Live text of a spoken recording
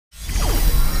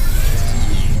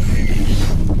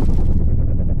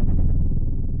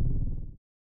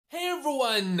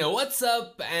everyone, what's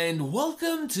up and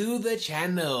welcome to the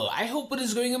channel. I hope it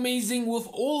is going amazing with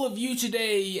all of you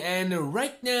today, and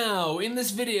right now in this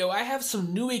video I have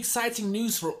some new exciting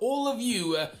news for all of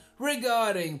you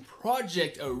regarding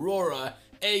Project Aurora,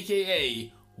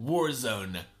 aka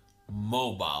Warzone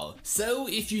Mobile. So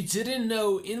if you didn't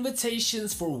know,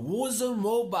 invitations for Warzone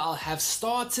Mobile have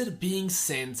started being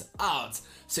sent out.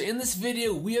 So in this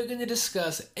video we are going to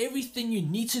discuss everything you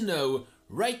need to know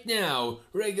right now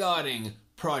regarding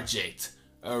Project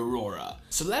Aurora.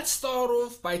 So let's start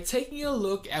off by taking a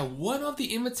look at one of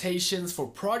the invitations for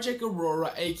Project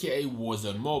Aurora, aka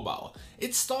Warzone Mobile.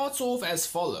 It starts off as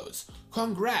follows: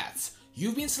 congrats,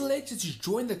 you've been selected to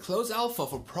join the closed alpha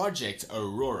for Project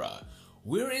Aurora.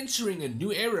 We're entering a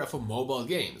new era for mobile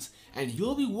games, and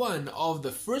you'll be one of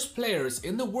the first players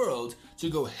in the world to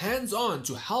go hands-on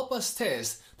to help us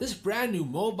test this brand new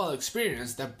mobile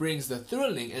experience that brings the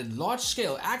thrilling and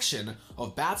large-scale action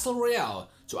of Battle Royale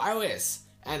to iOS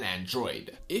and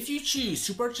Android. If you choose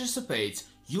to participate,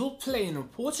 you'll play an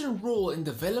important role in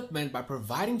development by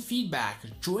providing feedback,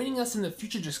 joining us in the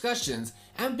future discussions,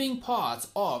 and being part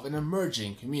of an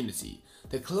emerging community.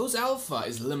 The closed alpha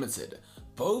is limited,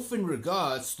 both in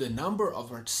regards to the number of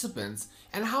participants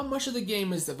and how much of the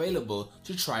game is available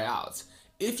to try out.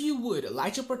 If you would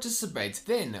like to participate,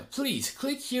 then please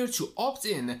click here to opt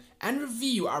in and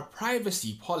review our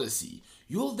privacy policy.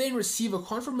 You'll then receive a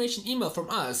confirmation email from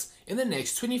us in the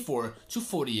next 24 to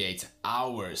 48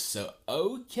 hours. So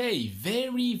okay,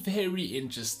 very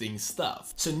interesting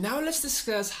stuff. So now let's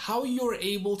discuss how you're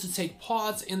able to take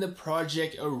part in the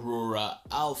Project Aurora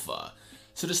Alpha.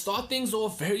 So to start things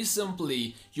off, very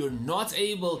simply, you're not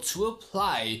able to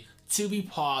apply to be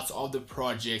part of the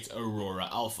Project Aurora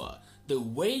Alpha. The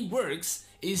way it works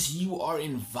is you are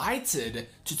invited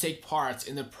to take part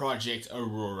in the Project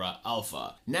Aurora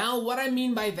Alpha. Now what I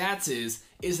mean by that is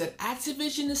that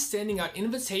Activision is sending out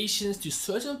invitations to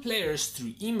certain players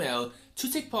through email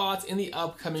to take part in the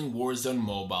upcoming Warzone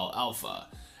Mobile Alpha.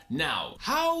 Now,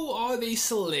 how are they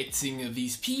selecting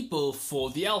these people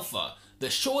for the alpha? The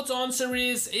short answer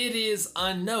is, it is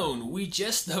unknown. We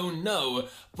just don't know.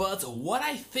 But what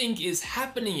I think is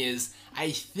happening is,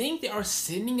 I think they are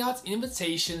sending out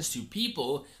invitations to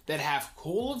people that have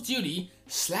Call of Duty /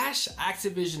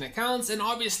 Activision accounts and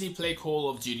obviously play Call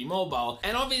of Duty Mobile.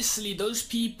 And obviously those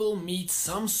people meet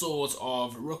some sort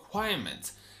of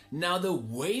requirement. Now the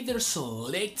way they're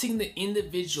selecting the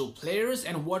individual players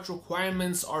and what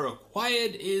requirements are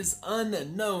required is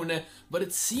unknown, but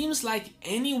it seems like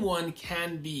anyone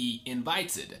can be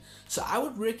invited. So I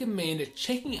would recommend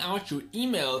checking out your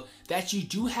email that you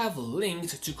do have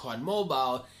linked to COD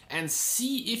Mobile and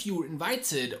see if you were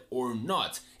invited or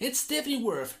not. It's definitely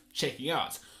worth checking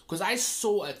out, because I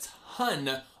saw a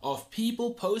ton of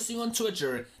people posting on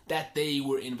Twitter that they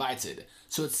were invited.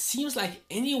 So it seems like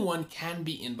anyone can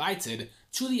be invited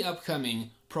to the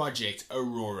upcoming Project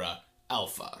Aurora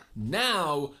Alpha.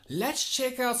 Now, let's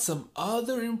check out some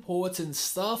other important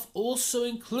stuff also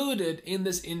included in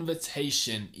this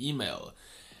invitation email.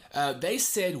 They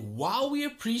said, while we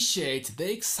appreciate the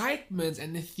excitement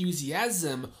and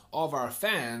enthusiasm of our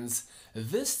fans,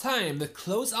 this time the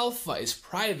closed alpha is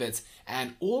private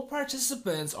and all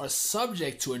participants are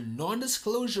subject to a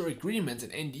non-disclosure agreement, an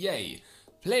NDA.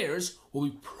 Players will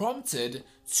be prompted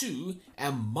to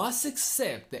and must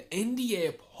accept the NDA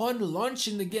upon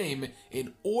launching the game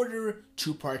in order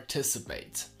to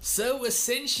participate. So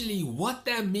essentially what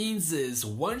that means is,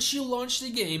 once you launch the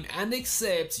game and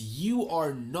accept, you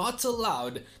are not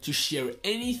allowed to share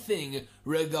anything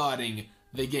regarding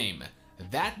the game.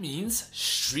 That means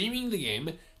streaming the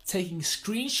game, taking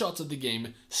screenshots of the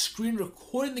game, screen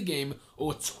recording the game,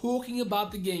 or talking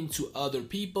about the game to other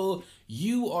people.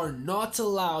 You are not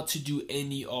allowed to do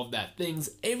any of that things.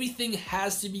 Everything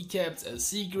has to be kept a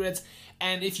secret,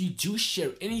 and if you do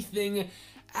share anything,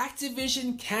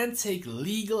 Activision can take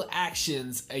legal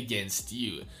actions against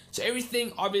you. So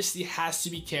everything obviously has to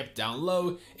be kept down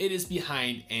low. It is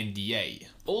behind NDA.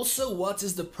 Also, what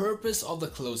is the purpose of the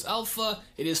closed alpha?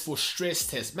 It is for stress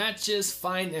test matches,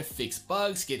 find and fix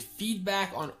bugs, get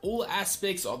feedback on all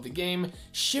aspects of the game,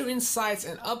 share insights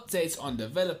and updates on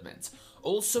development.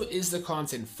 Also, is the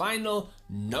content final?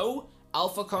 No,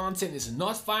 alpha content is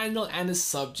not final and is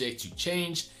subject to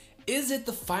change. Is it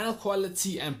the final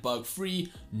quality and bug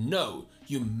free? No,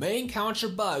 you may encounter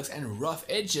bugs and rough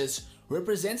edges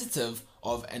representative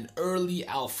of an early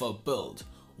alpha build.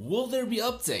 Will there be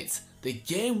updates? The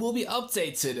game will be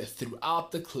updated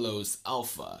throughout the closed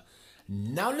alpha.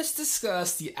 Now let's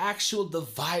discuss the actual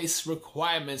device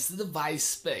requirements, the device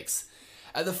specs.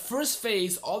 The first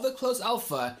phase of the closed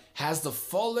alpha has the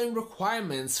following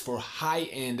requirements for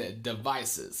high-end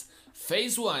devices.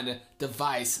 Phase 1,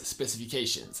 device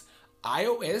specifications: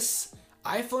 iOS,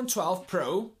 iPhone 12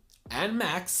 Pro and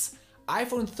Max,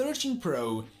 iPhone 13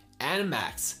 Pro and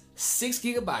Max,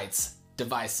 6GB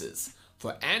devices.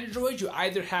 For Android, you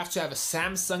either have to have a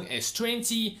Samsung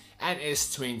S20 and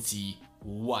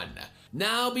S21.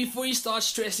 Now, before you start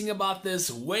stressing about this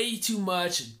way too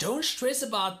much, don't stress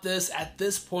about this at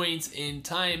this point in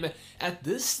time. At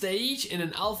this stage in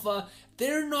an alpha,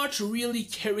 they're not really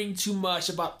caring too much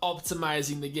about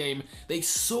optimizing the game. They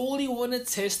solely want to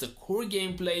test the core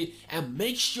gameplay and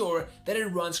make sure that it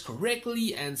runs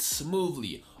correctly and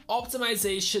smoothly.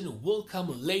 Optimization will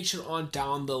come later on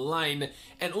down the line.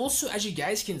 And also, as you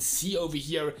guys can see over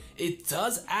here, it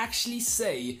does actually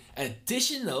say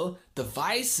additional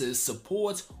devices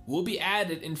support will be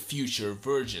added in future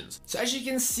versions. So as you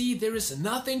can see, there is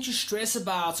nothing to stress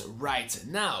about right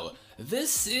now.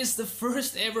 This is the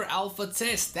first ever alpha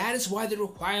test. That is why the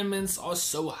requirements are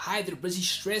so high. They're busy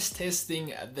stress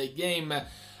testing the game.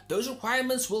 Those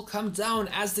requirements will come down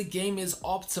as the game is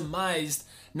optimized.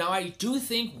 Now, I do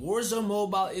think Warzone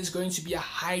Mobile is going to be a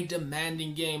high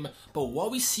demanding game, but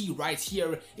what we see right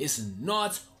here is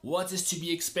not what is to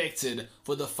be expected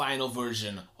for the final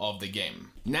version of the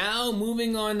game. Now,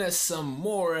 moving on some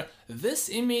more, this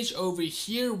image over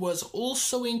here was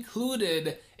also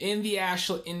included in the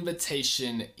actual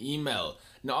invitation email.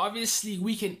 Now, obviously,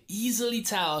 we can easily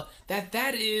tell that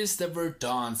that is the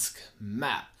Verdansk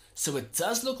map. So it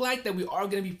does look like that we are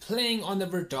going to be playing on the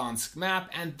Verdansk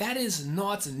map, and that is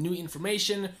not new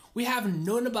information. We have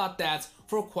known about that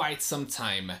for quite some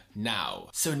time now.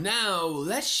 So now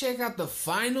let's check out the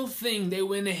final thing they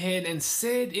went ahead and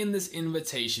said in this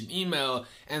invitation email,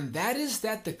 and that is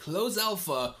that the closed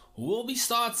alpha will be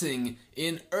starting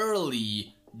in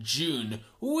early June,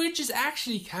 which is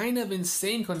actually kind of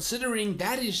insane considering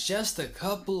that is just a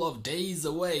couple of days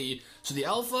away. So the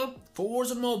alpha for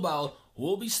Warzone Mobile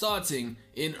will be starting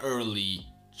in early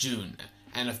June.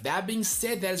 And with that being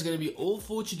said, that is going to be all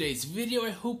for today's video.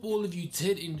 I hope all of you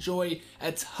did enjoy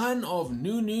a ton of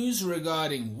new news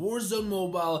regarding Warzone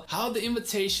Mobile, how the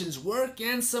invitations work,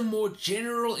 and some more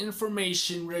general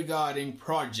information regarding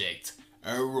Project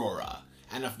Aurora.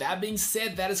 And with that being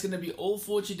said, that is going to be all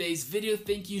for today's video.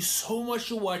 Thank you so much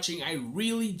for watching. I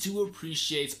really do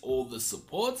appreciate all the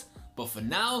support. But for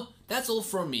now, that's all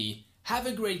from me. Have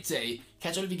a great day.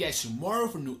 Catch all of you guys tomorrow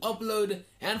for a new upload.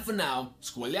 And for now,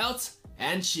 Squally out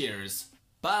and cheers.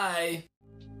 Bye.